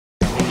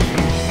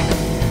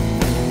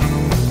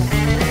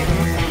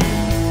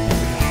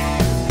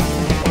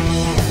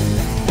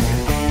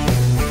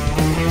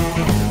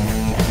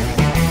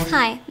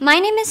My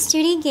name is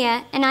Studi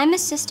Gia, and I'm a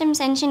systems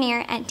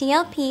engineer at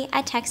DLP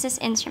at Texas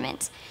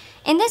Instruments.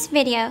 In this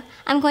video,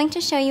 I'm going to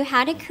show you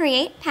how to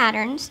create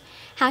patterns,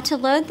 how to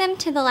load them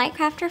to the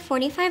LightCrafter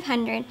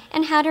 4500,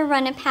 and how to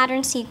run a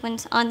pattern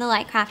sequence on the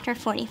LightCrafter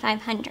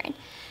 4500.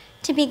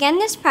 To begin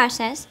this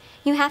process,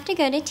 you have to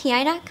go to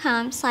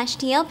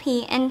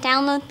ti.com/DLP and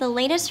download the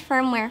latest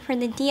firmware for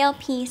the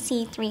DLP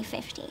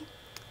C350.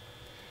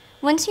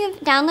 Once you've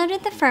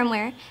downloaded the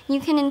firmware, you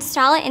can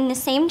install it in the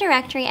same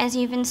directory as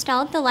you've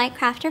installed the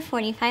LightCrafter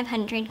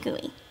 4500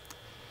 GUI.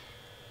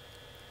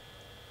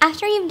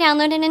 After you've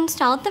downloaded and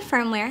installed the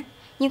firmware,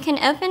 you can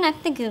open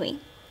up the GUI.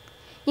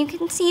 You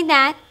can see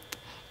that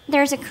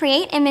there's a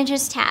Create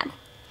Images tab.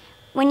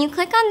 When you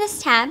click on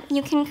this tab,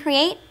 you can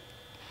create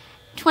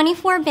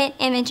 24-bit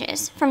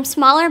images from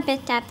smaller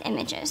bit depth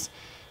images.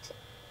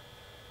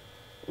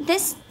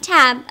 This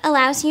tab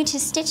allows you to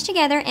stitch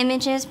together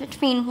images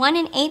between 1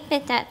 and 8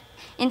 bit depth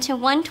into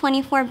one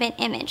 24-bit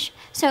image.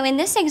 So in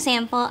this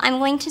example, I'm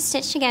going to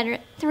stitch together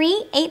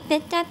 3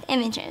 8-bit depth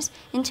images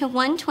into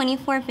one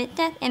 24-bit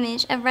depth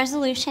image of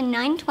resolution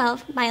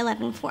 912 by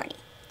 1140.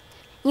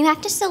 You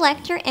have to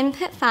select your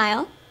input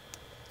file,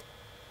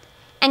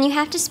 and you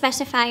have to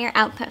specify your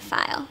output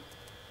file.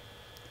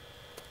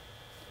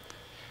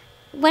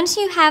 Once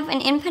you have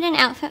an input and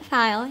output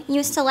file,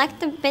 you select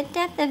the bit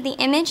depth of the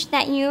image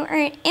that you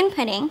are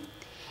inputting,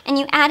 and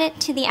you add it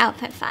to the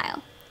output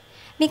file.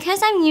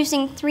 Because I'm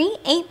using 3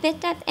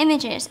 8-bit depth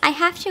images, I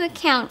have to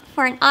account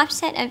for an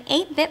offset of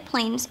 8 bit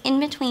planes in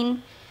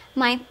between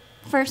my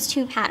first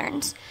two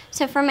patterns.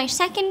 So for my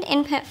second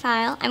input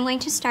file, I'm going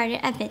to start it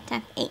at bit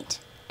depth 8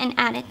 and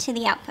add it to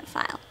the output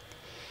file.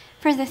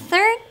 For the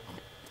third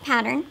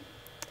pattern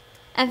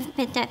of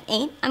bit depth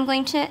 8, I'm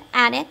going to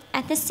add it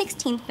at the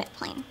 16th bit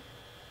plane.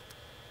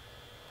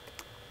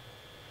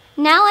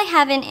 Now I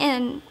have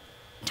an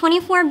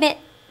 24-bit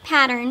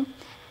pattern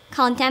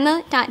called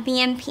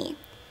demo.bmp.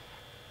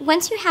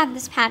 Once you have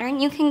this pattern,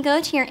 you can go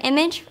to your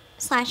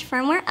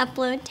image/firmware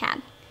upload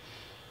tab.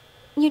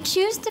 You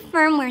choose the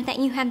firmware that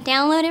you have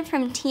downloaded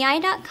from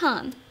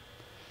ti.com.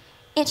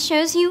 It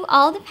shows you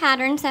all the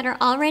patterns that are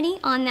already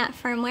on that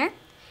firmware,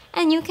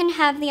 and you can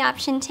have the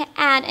option to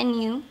add a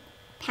new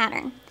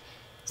pattern.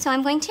 So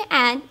I'm going to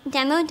add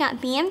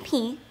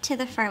demo.bmp to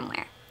the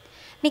firmware.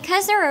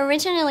 Because there were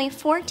originally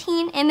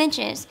 14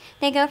 images,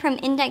 they go from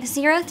index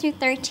 0 through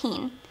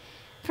 13.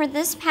 For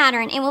this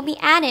pattern, it will be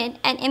added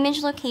at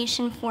image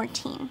location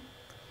 14.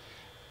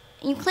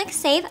 You click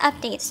Save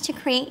Updates to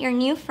create your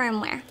new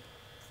firmware.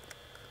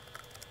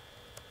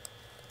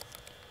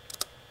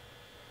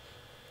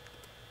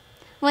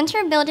 Once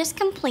your build is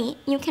complete,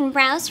 you can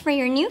browse for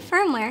your new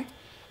firmware,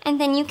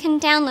 and then you can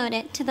download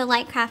it to the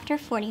LightCrafter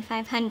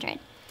 4500.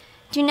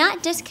 Do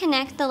not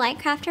disconnect the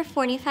LightCrafter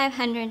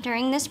 4500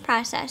 during this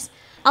process.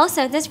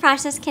 Also, this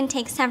process can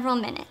take several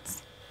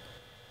minutes.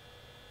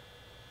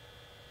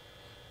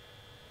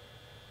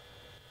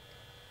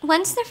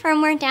 Once the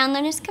firmware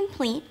download is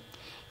complete,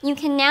 you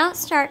can now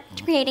start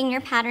creating your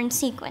pattern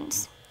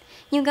sequence.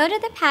 You go to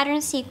the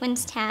Pattern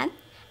Sequence tab,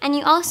 and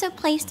you also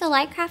place the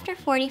LightCrafter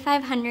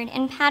 4500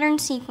 in pattern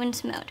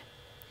sequence mode.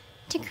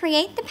 To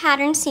create the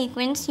pattern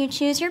sequence, you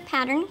choose your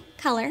pattern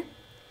color,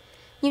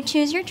 you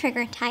choose your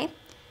trigger type,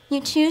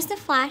 you choose the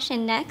flash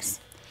index.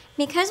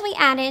 Because we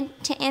added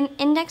to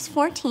index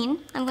 14,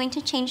 I'm going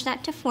to change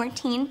that to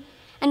 14,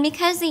 and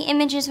because the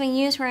images we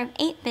used were of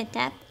 8-bit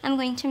depth, I'm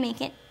going to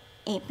make it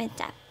 8-bit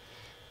depth.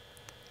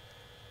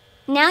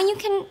 Now you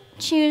can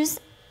choose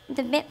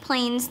the bit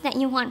planes that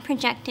you want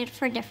projected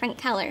for different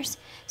colors.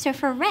 So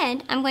for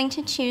red, I'm going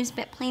to choose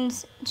bit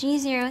planes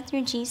G0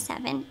 through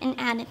G7 and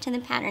add it to the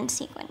pattern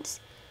sequence.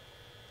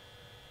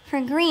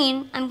 For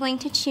green, I'm going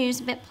to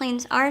choose bit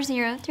planes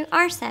R0 through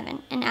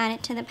R7 and add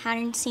it to the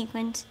pattern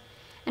sequence.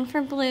 And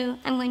for blue,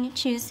 I'm going to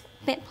choose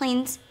bit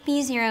planes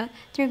B0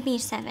 through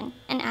B7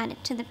 and add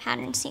it to the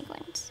pattern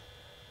sequence.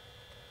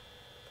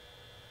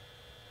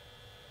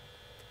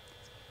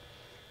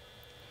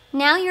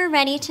 Now you're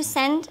ready to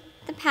send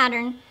the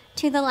pattern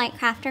to the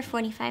LightCrafter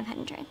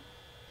 4500.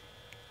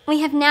 We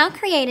have now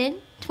created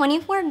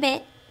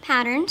 24-bit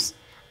patterns,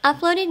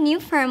 uploaded new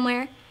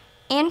firmware,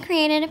 and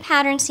created a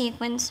pattern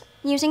sequence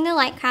using the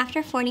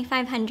LightCrafter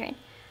 4500.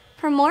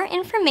 For more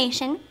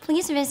information,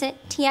 please visit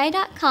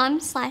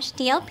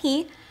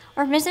ti.com/DLP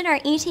or visit our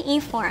ETE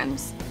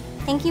forums.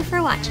 Thank you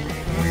for watching.